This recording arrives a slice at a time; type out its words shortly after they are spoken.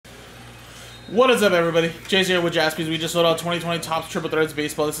What is up, everybody? Jay's here with Jaspys. We just sold out 2020 Topps Triple Threads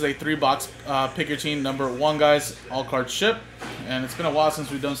Baseball. This is a 3-box pick your team number 1, guys. All cards ship. And it's been a while since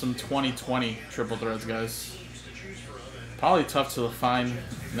we've done some 2020 Triple Threads, guys. Probably tough to find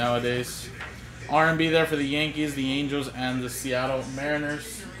nowadays. R&B there for the Yankees, the Angels, and the Seattle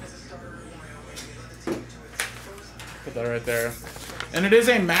Mariners. Put that right there. And it is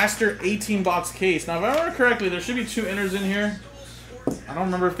a Master 18-box case. Now, if I remember correctly, there should be 2 inners in here. I don't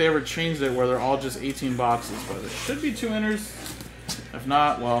remember if they ever changed it where they're all just 18 boxes, but there should be 2 inners. If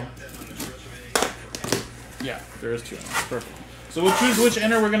not, well, yeah, there is 2 inners. Perfect. So we'll choose which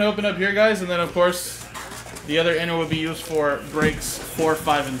inner we're going to open up here, guys, and then, of course, the other inner will be used for breaks 4,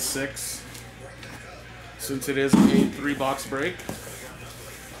 5, and 6, since it is a 3-box break.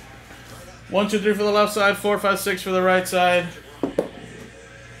 1, 2, 3 for the left side, 4, 5, 6 for the right side.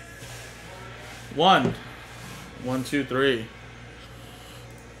 1, 1, 2, 3.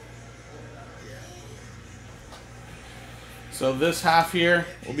 So this half here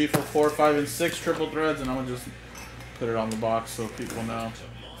will be for 4, 5, and 6 triple threads, and I'm gonna just put it on the box so people know.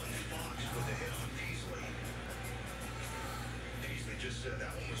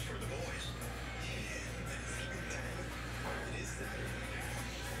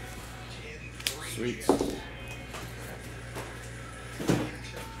 Sweet.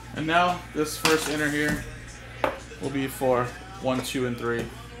 And now this first inner here will be for 1, 2, and 3.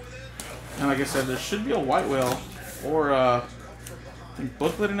 And like I said, there should be a white whale or I think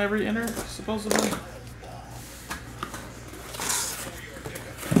booklet in every inner, supposedly.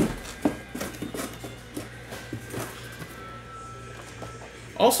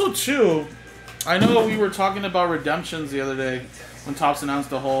 Also, too, I know we were talking about redemptions the other day when Topps announced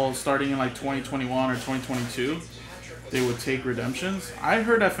the whole starting in like 2021 or 2022, they would take redemptions. I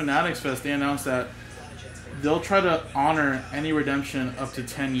heard at Fanatics Fest they announced that they'll try to honor any redemption up to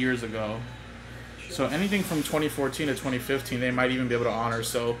 10 years ago. So anything from 2014 to 2015, they might even be able to honor.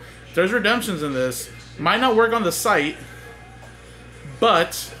 So if there's redemptions in this, might not work on the site,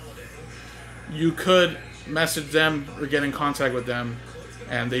 but you could message them or get in contact with them,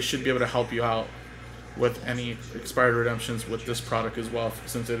 and they should be able to help you out with any expired redemptions with this product as well,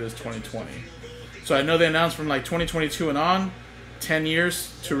 since it is 2020. So I know they announced from like 2022 and on, 10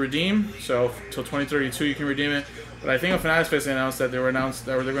 years to redeem. So till 2032 you can redeem it. But I think on Fanatics Fest they announced that they're going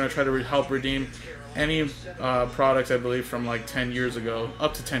to try to help redeem any products, I believe, from like 10 years ago,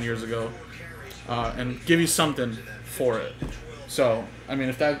 up to 10 years ago, and give you something for it. So, I mean,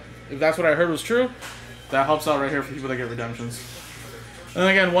 if that's what I heard was true, that helps out right here for people that get redemptions. And then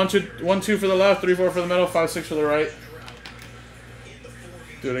again, 1, 2 for the left, 3, 4 for the middle, 5, 6 for the right.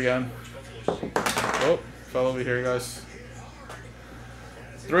 Do it again. Oh, fell over here, guys.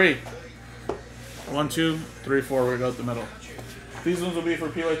 3. 1, 2, 3, 4. We go up the middle. These ones will be for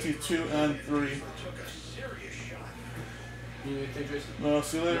PYT 2 and 3. No,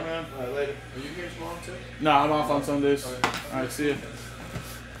 see you later, man. Alright, later. Are you here tomorrow too? No, I'm off on Sundays. Alright, see ya.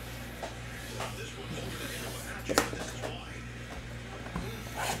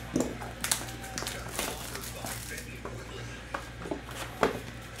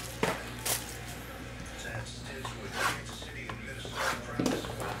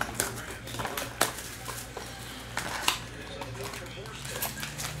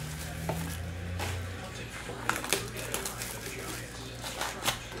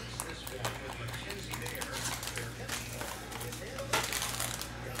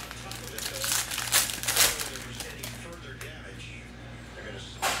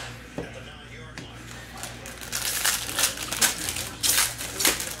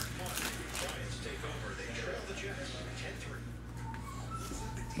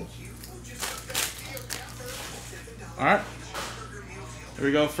 Alright, here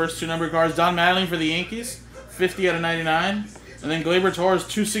we go. First 2 number cards. Don Mattingly for the Yankees, 50 out of 99. And then Gleyber Torres,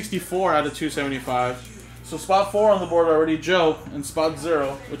 264 out of 275. So spot 4 on the board already, Joe. And spot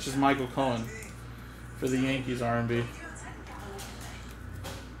 0, which is Michael Cohen for the Yankees R&B.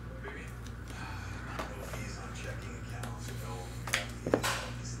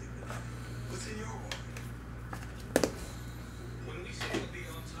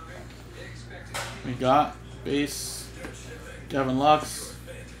 We got base Gavin Lux,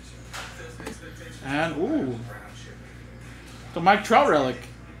 and ooh, the Mike Trout relic,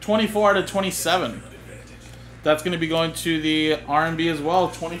 24 out of 27. That's going to be going to the R&B as well.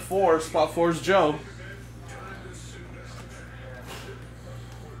 24, spot 4 is Joe.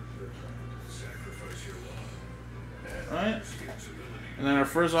 All right, and then our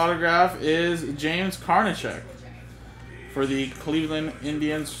first autograph is James Karnacek for the Cleveland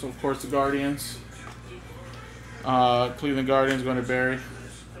Indians, of course the Guardians. Cleveland Guardians going to Barry.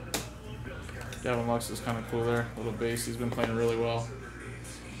 Gavin Lux is kind of cool there. Little base. He's been playing really well.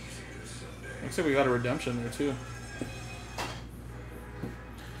 Looks like we got a redemption there too.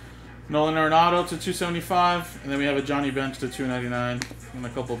 Nolan Arenado to 275. And then we have a Johnny Bench to 299. And a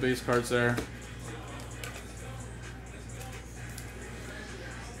couple base cards there.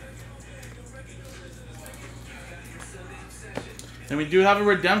 And we do have a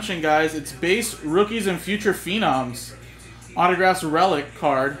redemption, guys. It's base rookies and future phenoms. Autographs relic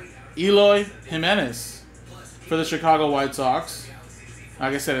card. Eloy Jimenez for the Chicago White Sox.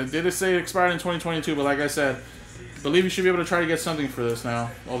 Like I said, it did say it expired in 2022, but like I said, I believe you should be able to try to get something for this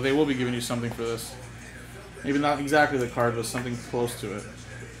now. Well, they will be giving you something for this. Maybe not exactly the card, but something close to it.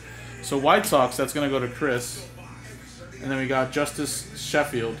 So White Sox, that's going to go to Chris. And then we got Justice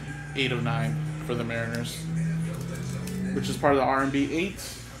Sheffield, 8 of 9 for the Mariners, which is part of the R&B 8,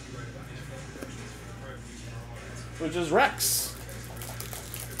 which is Rex.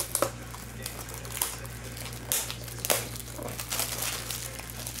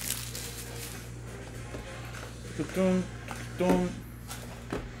 Dun, dun.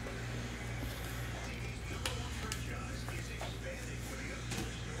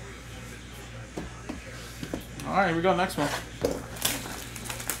 All right, here we go. Next one.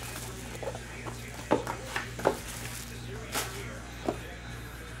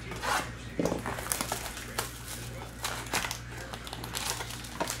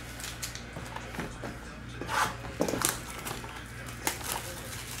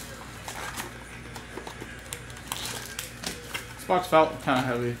 This box felt kind of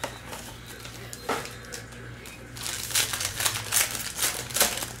heavy.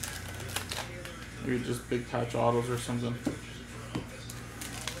 Maybe just big patch autos or something.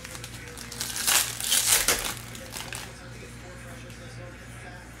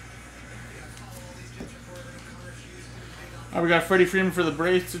 All right, we got Freddie Freeman for the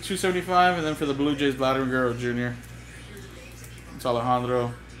Braves to 275, and then for the Blue Jays, Vladimir Guerrero Jr. It's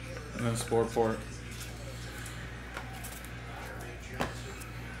Alejandro, and then Sportport.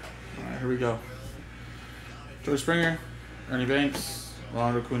 All right, here we go. George Springer, Ernie Banks,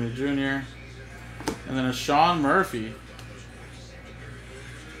 Rolando Acuna Jr., and then a Sean Murphy.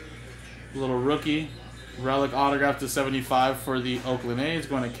 Little rookie. Relic autograph to 75 for the Oakland A's,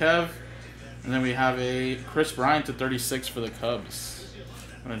 going to Kev. And then we have a Chris Bryant to 36 for the Cubs.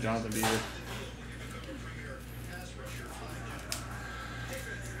 Going to Jonathan Bieber.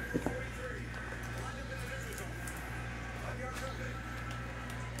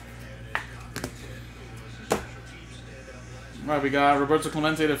 All right, we got Roberto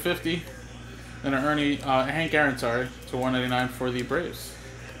Clemente to 50. Then an Hank Aaron, sorry, to 199 for the Braves.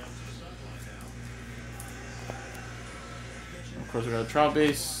 Of course, we got a Trout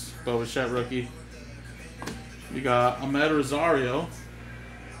base, Bo Bichette rookie. We got Ahmed Rosario.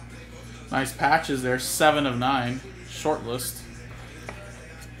 Nice patches there, 7 of 9, short list.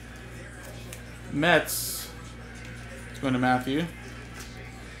 Mets, it's going to Matthew.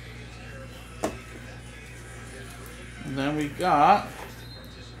 And then we got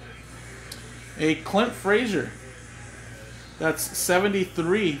a Clint Frazier. That's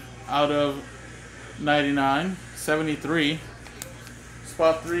 73 out of 99. 73.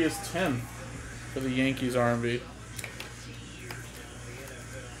 Spot 3 is Tim for the Yankees R&B.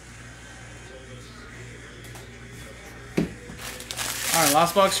 Alright,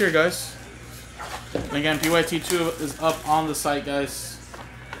 last box here, guys. And again, PYT 2 is up on the site, guys.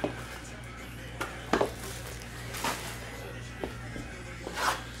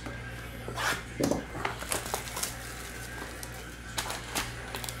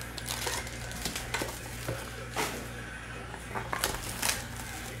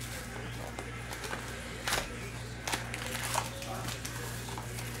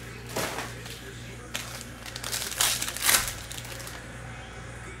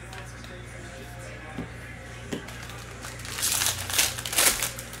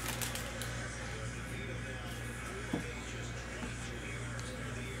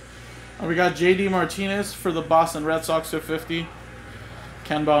 We got J.D. Martinez for the Boston Red Sox to 50.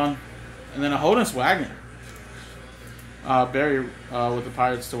 Ken Bond. And then a Honus Wagner. Barry with the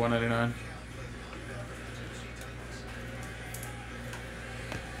Pirates to 199.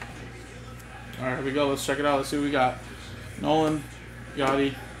 Alright, here we go. Let's check it out. Let's see what we got. Nolan,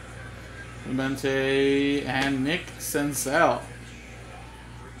 Yachty, Clemente, and Nick Senzel.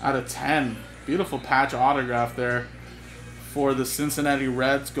 Out of 10. Beautiful patch autograph there for the Cincinnati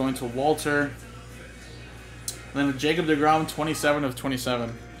Reds, going to Walter. And then a Jacob deGrom, 27 of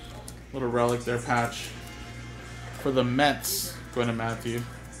 27. Little relic there, patch. For the Mets, going to Matthew.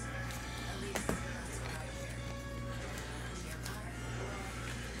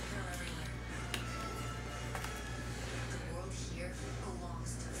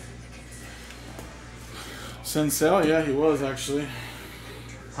 Sensel, yeah, he was actually.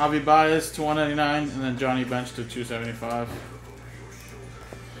 Javi Baez to 199, and then Johnny Bench to 275.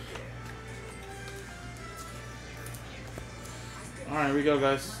 Alright, here we go,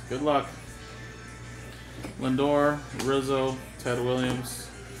 guys. Good luck. Lindor, Rizzo, Ted Williams,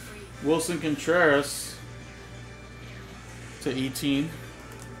 Wilson Contreras to 18.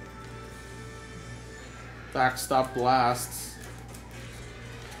 Backstop blasts.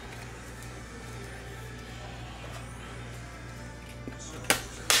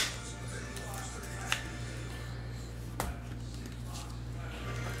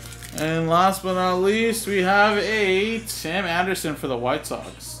 And last but not least, we have a Tim Anderson for the White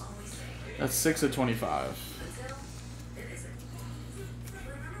Sox. That's 6 of 25.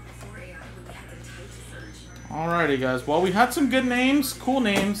 Alrighty, guys. Well, we had some good names, cool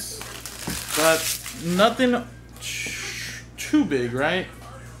names, but nothing too big, right?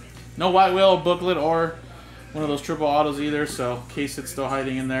 No white whale booklet or one of those triple autos either, so case it's still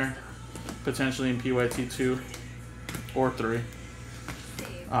hiding in there, potentially in PYT 2 or 3.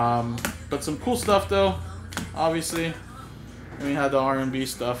 But some cool stuff though, obviously. And we had the R&B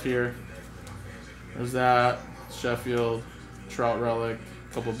stuff here. There's that, Sheffield, Trout Relic,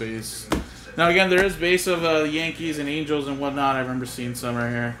 couple base. Now again, there is base of Yankees and Angels and whatnot. I remember seeing some right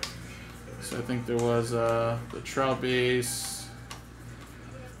here. So I think there was the Trout base,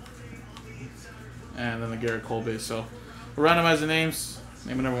 and then the Garrett Cole base. So we'll randomize the names.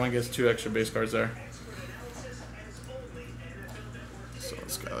 Name of number 1 gets 2 extra base cards there. So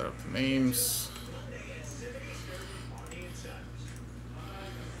let's gather up the names.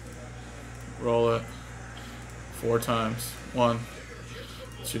 Roll it 4 times. 1,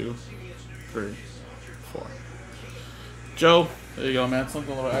 2, 3, 4. Joe, there you go, man.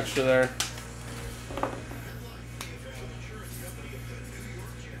 Something a little extra there.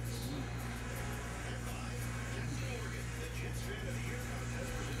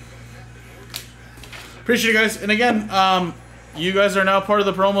 Appreciate it, guys. And again, you guys are now part of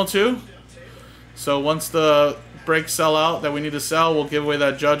the promo too. So once the breaks sell out that we need to sell, we'll give away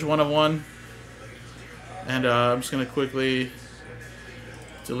that Judge 1 of 1. And I'm just gonna quickly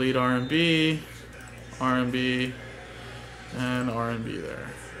delete R&B, R&B, and R&B there.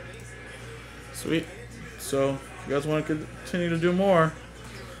 Sweet. So if you guys want to continue to do more,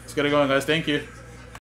 let's get it going, guys. Thank you.